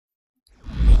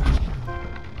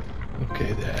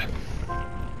Okay, there.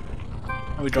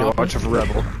 Are we dropping? Watch of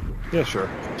Rebel. Yeah, sure.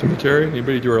 Cemetery.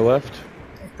 Anybody to our left?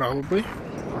 Probably.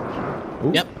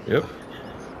 Ooh, Yep. Yep.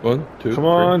 1, 2. Come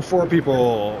on, 4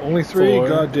 people. Only 3? 4.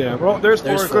 Goddamn. Oh, there's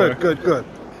 4. There's 4. Good.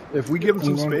 If we give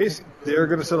them some space, they're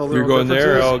going to settle their You're own going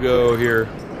there. differences. I'll go here.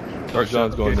 Or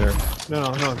John's going there.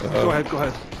 No. Go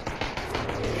ahead.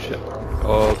 Shit.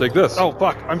 I'll take this. Oh,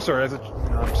 fuck. I'm sorry. I'm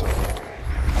sorry.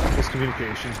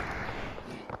 Miscommunication.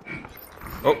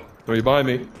 Oh, are you behind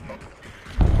me?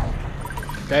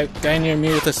 Guy near me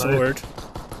with a sword.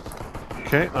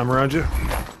 Okay, I'm around you.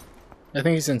 I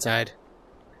think he's inside.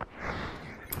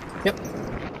 Yep.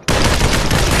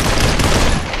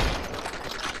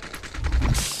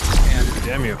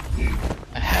 Damn you.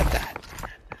 I had that.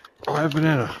 Oh, I have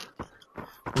banana.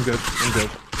 I'm good.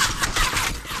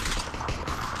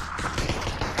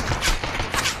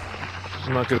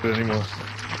 I'm not good at it anymore.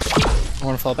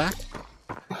 Want to fall back?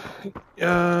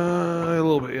 A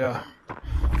little bit, yeah.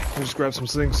 I'll just grab some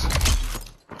things.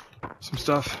 Some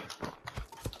stuff.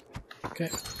 Okay.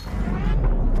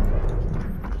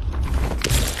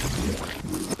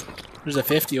 There's a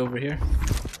 50 over here.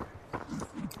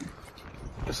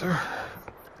 Yes, sir.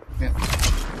 Yeah.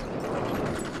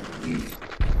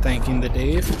 Thanking the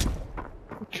Dave.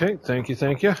 Okay, thank you.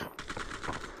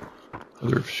 Oh,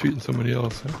 they're shooting somebody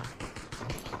else. Huh?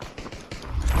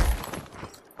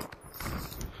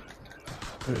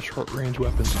 There's short-range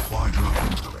weapons. Supply drop.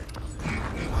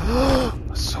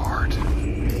 A sword.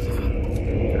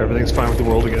 Everything's fine with the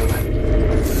world again.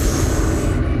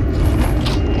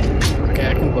 Okay,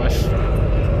 I can push.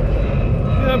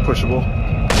 Yeah, I'm pushable.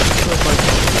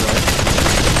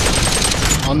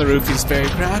 On the roof, he's very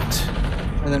cracked.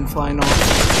 And then flying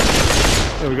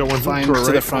off. Yeah, we got one Flying to our to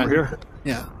right the front. over here.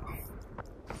 Yeah.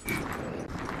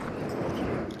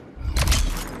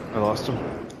 I lost him.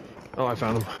 Oh, I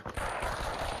found him.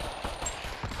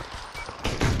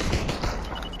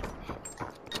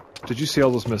 Did you see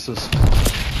all those misses?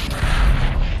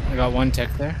 I got one tick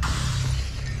there.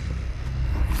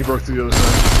 He broke through the other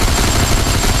side.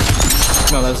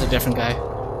 No, that was a different guy.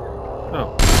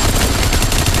 Oh.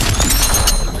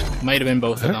 Might have been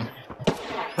both of them.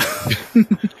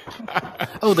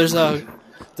 Oh, there's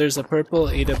a purple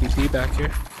AWP back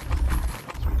here.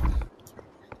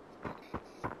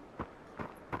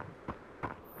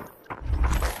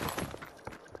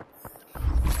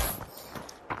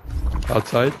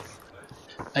 Outside?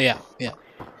 Yeah.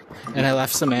 And I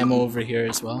left some ammo over here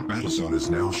as well. Battle zone is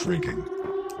now shrinking.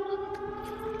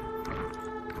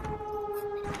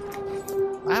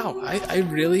 Wow, I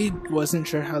really wasn't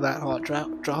sure how that hot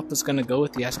drop was gonna go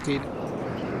with the SWS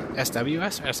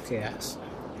or SKS.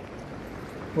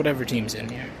 Whatever team's in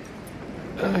here.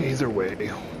 Either way,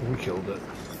 we killed it.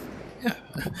 Yeah.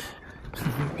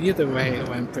 Either way, it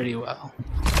went pretty well.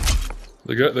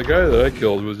 The guy that I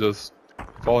killed was just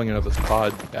falling out of his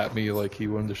pod at me like he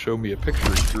wanted to show me a picture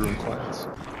he drew in class.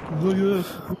 Look at this.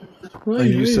 And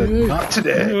you said, not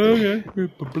today. Okay.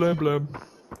 Blah, blah.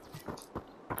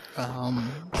 I'm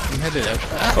headed out.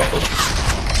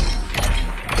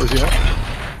 Where's he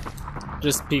at?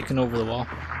 Just peeking over the wall.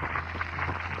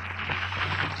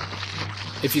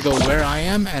 If you go where I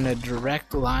am and a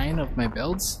direct line of my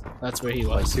builds, that's where he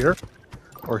was. Here?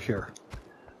 Or here?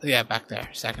 Yeah, back there,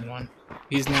 second one.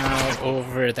 He's now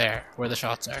over there, where the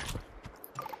shots are.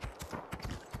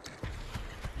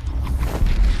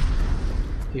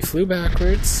 He flew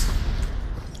backwards.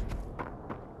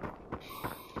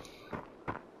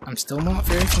 I'm still not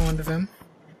very fond of him.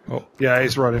 Oh, Yeah,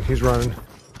 he's running.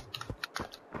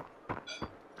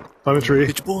 On a tree.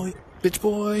 Bitch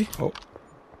boy! oh.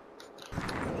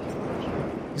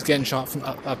 He's getting shot from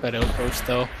up at Outpost,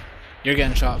 though. You're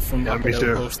getting shot from up me at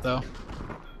too. Outpost, though.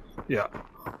 Yeah.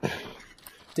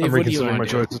 Dave, I'm what do you reconsidering want my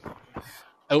to do? choices.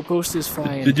 Outpost is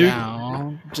flying Did you-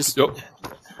 down. Just Yep.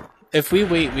 if we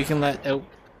wait, we can let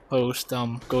Outpost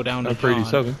go down to I'm for John.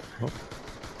 87. Oh.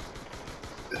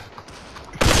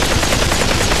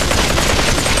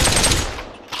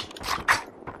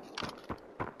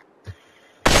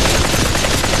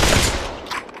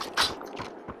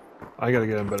 I gotta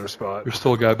get in a better spot. There's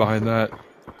still a guy behind that.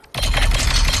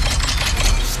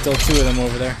 Still two of them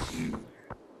over there.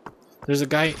 There's a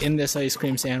guy in this ice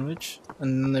cream sandwich,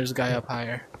 and then there's a guy up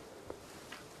higher.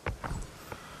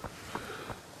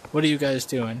 What are you guys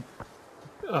doing?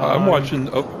 I'm watching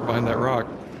behind that rock.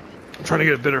 I'm trying to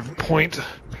get a better point.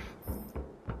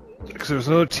 Because there's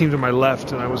another team to my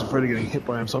left, and I was afraid of getting hit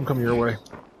by him, so I'm coming your way.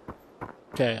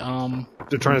 Okay,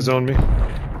 They're trying to zone me.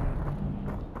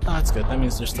 oh, that's good. That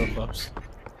means they're still close.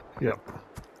 Yep.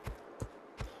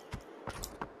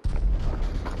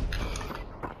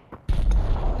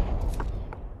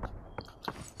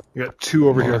 You got two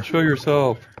over here. Show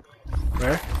yourself.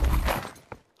 Where?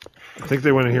 I think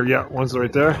they went in here. Yeah, one's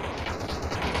right there. One's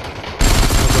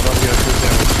about to get a food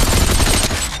sandwich.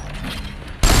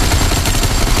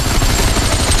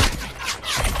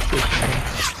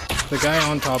 The guy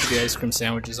on top of the ice cream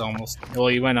sandwich is almost... Well,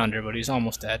 he went under, but he's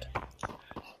almost dead.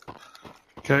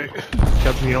 Okay,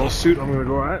 Captain Yellow suit. I'm gonna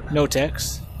go at. No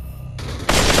ticks.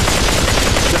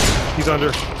 He's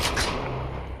under.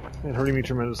 And hurting me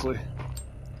tremendously.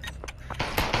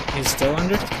 He's still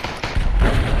under?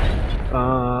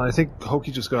 I think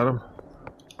Hokey just got him.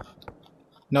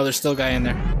 No, there's still a guy in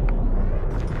there.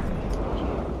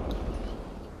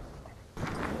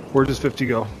 Where does 50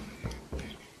 go?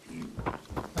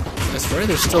 I swear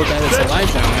there's still a guy that's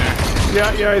alive down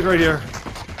there. Yeah, he's right here.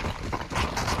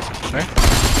 Where?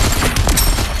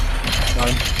 Got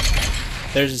him.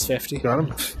 There's his 50. Got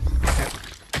him?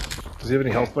 Does he have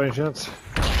any health by any chance?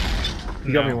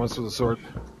 He got me once with a sword.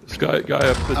 This guy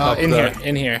up the top In of here, that.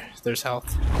 in here. There's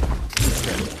health.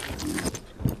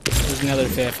 There's another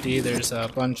 50. There's a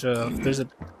bunch of... Do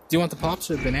you want the pops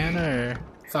or banana or...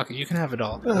 Fuck it, you can have it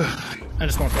all. I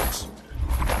just want those.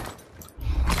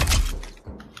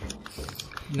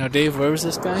 Now, Dave, where was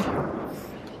this guy?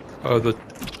 The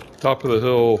top of the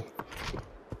hill.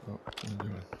 Oh, what am I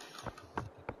doing?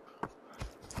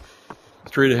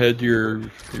 Straight ahead, you're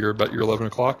about your 11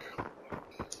 o'clock.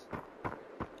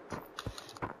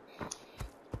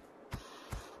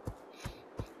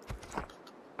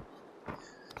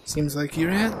 Seems like you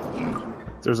ran.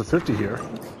 There's a 50 here.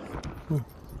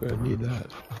 I need that.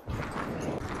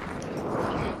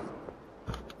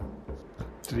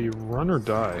 Did he run or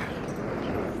die?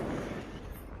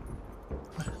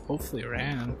 Hopefully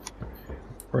ran.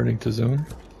 Running to zone.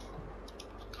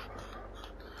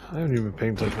 I haven't even been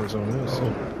paying attention where zone is. So.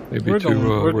 Maybe We're to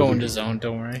going where to zone,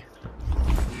 don't worry.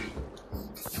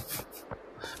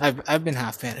 I've been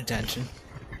half paying attention.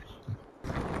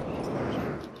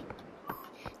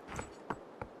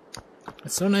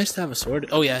 It's so nice to have a sword.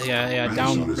 Oh yeah,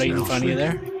 down right in front of you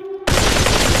there.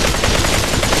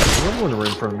 There's another one right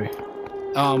in front of me.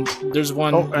 There's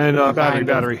one. Oh, and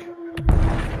battery.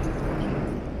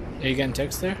 Are you getting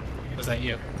ticks there? Or was that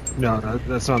you? No,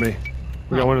 that's not me.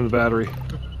 We got one in the battery.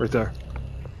 Right there.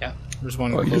 Yeah, there's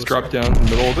one. Oh, you just close. dropped down in the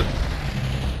middle of it.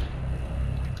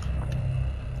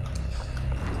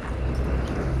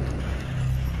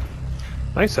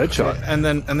 Nice headshot. And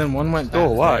then one went Still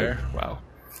back alive. there. Wow.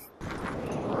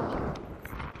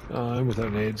 I'm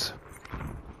without nades.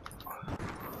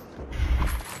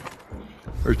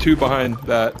 There are two behind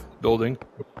that building,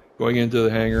 going into the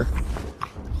hangar.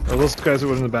 Are those guys that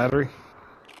were in the battery?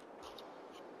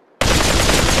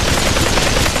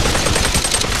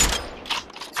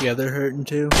 Is the other hurting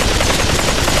too?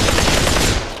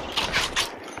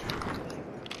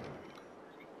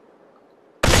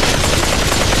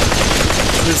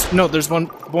 There's one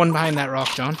behind that rock,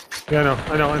 John. Yeah,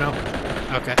 I know.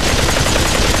 Okay.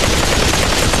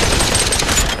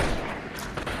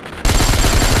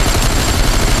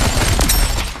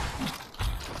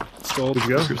 Gold. Did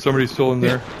you go? Somebody's still in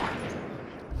there.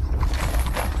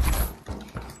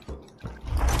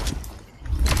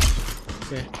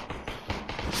 Okay.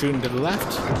 Shooting to the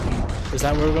left. Is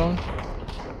that where we're going?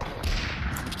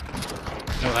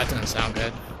 No, that doesn't sound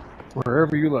good.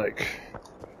 Wherever you like.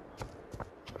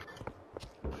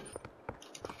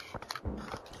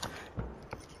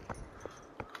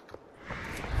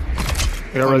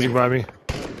 I got rising by me.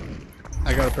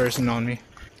 I got a person on me.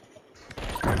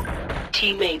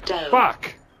 Teammate down.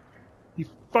 Fuck! He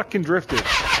fucking drifted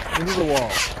into the wall.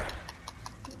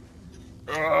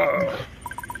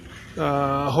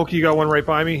 Hokey got one right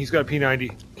by me. He's got a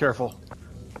P90. Careful.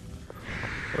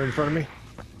 Right in front of me.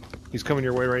 He's coming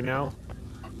your way right now.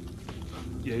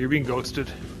 Yeah, you're being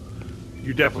ghosted.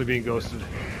 You're definitely being ghosted.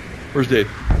 Where's Dave?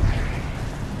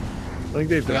 I think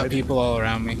they've I got died. people all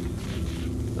around me.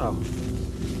 Oh.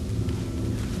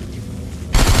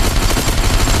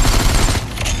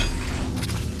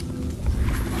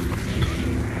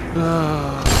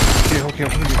 Okay,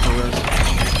 I'm gonna be for res.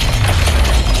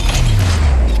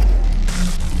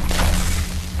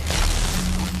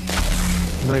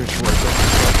 I'm not even sure where I go.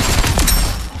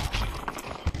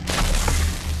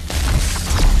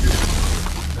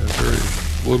 There's very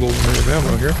little bit of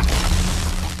ammo here.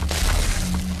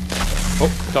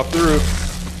 Oh, top of the roof.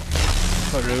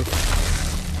 What roof?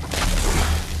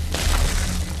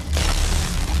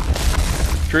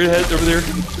 Straight ahead over there.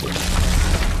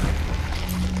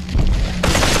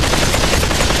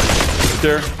 Right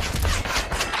there.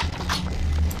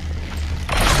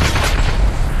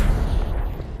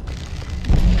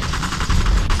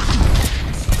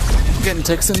 Getting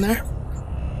ticks in there?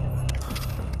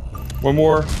 One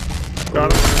more.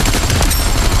 Got him.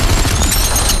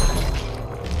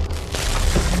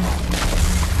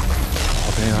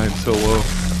 Oh man, I am so low.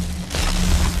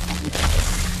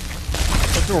 I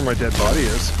don't know where my dead body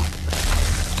is.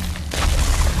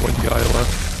 One guy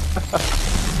left.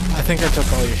 I think I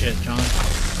took all your shit, John.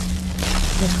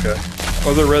 That's okay.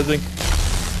 Oh, they're rezzing.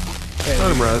 Okay,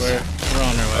 Let him res. we're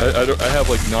on our way. I have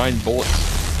like 9 bullets.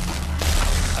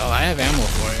 Oh, I have ammo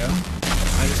for you.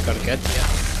 I just gotta get to you.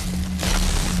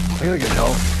 I gotta get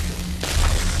help.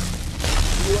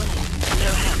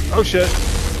 Oh shit.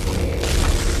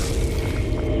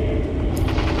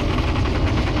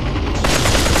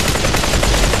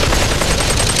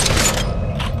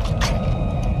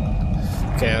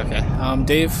 Okay, okay.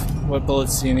 Dave, what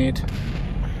bullets do you need?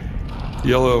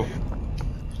 Yellow.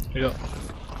 Here you go.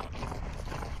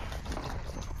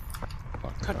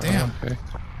 God damn. Okay.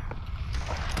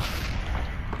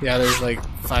 Yeah, there's like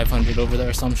 500 over there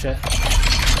or some shit.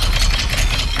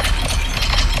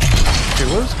 Okay,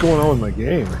 what is going on with my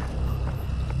game?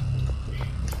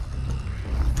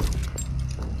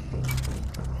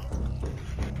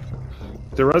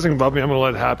 If they're rising above me, I'm gonna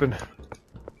let it happen.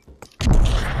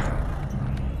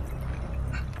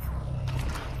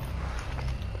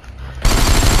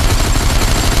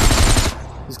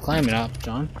 He's climbing up,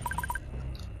 John.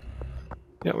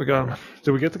 Yeah, we got him.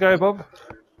 Did we get the guy above?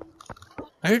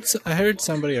 I heard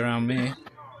somebody around me.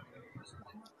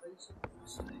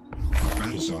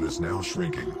 Battle zone is now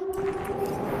shrinking.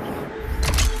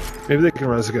 Maybe they can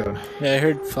res again. Yeah, I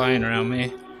heard flying around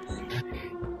me.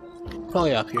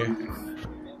 Probably up here.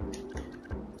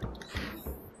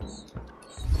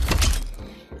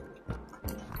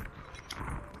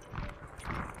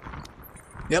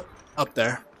 Yep, up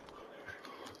there.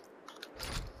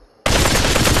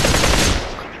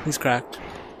 He's cracked.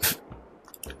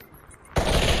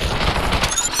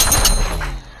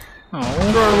 Oh,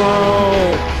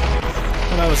 well,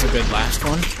 that was a good last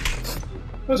one.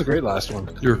 That was a great last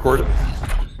one. You recorded?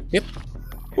 Yep.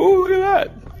 Oh, look at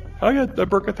that! I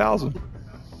broke 1,000.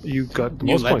 You got the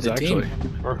You most led points the team.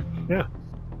 actually. Yeah.